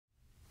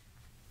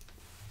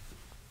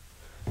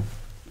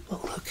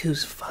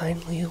who's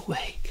finally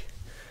awake.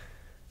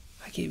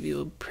 I gave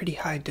you a pretty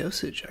high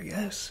dosage, I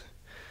guess.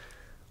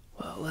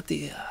 Well, let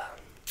the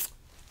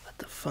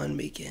fun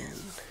begin.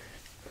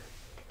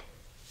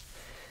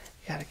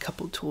 Got a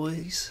couple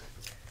toys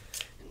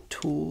and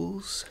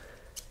tools.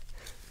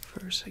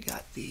 First, I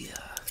got the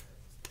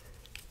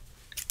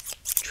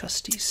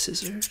trusty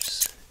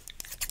scissors.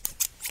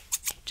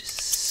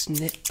 Just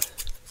snip,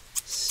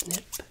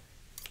 snip,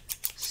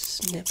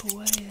 snip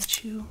away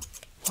at you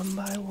one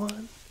by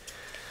one.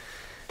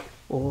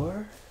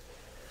 Or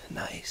a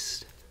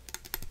nice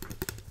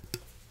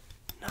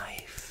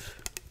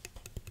knife.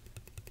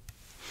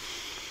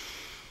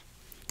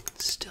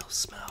 Still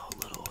smell a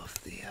little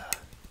of the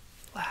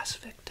last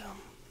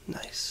victim.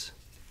 Nice.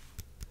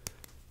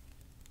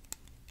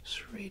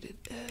 Serrated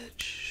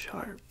edge,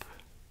 sharp.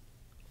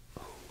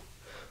 Oh.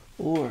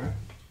 Or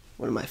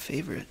one of my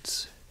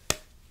favorites.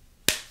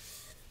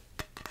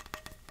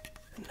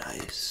 A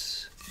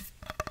nice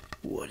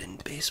wooden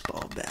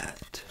baseball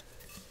bat.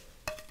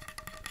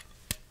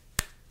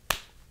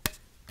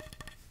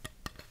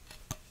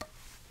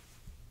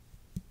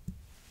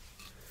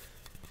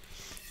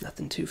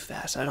 Nothing too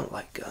fast. I don't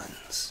like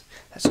guns.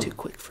 That's too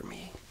quick for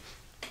me.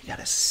 You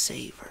gotta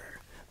savor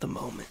the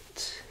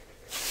moment.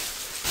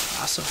 I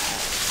also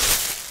have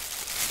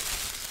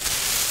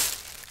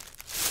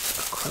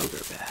a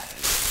Kroger bag.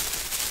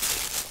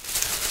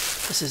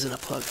 This isn't a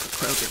plug for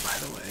Kroger, by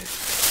the way.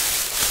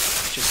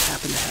 I just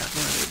happen to have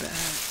leather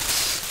bags.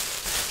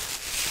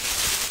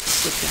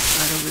 Slip that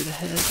right over the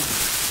head and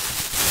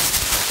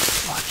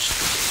watch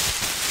the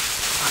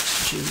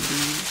oxygen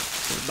leave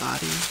their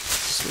body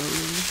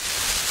slowly.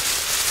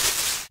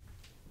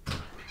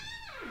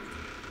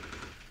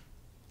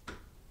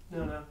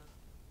 No.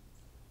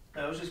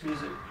 That was just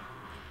music.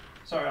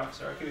 Sorry,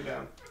 officer. I'll keep it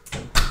down.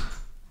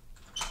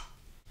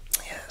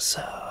 Yeah,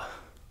 so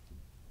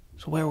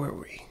where were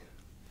we?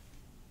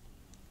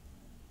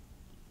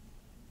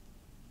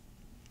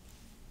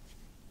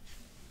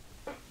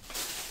 I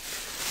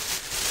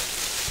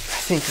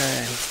think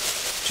I'm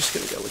just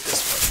gonna go with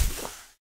this one.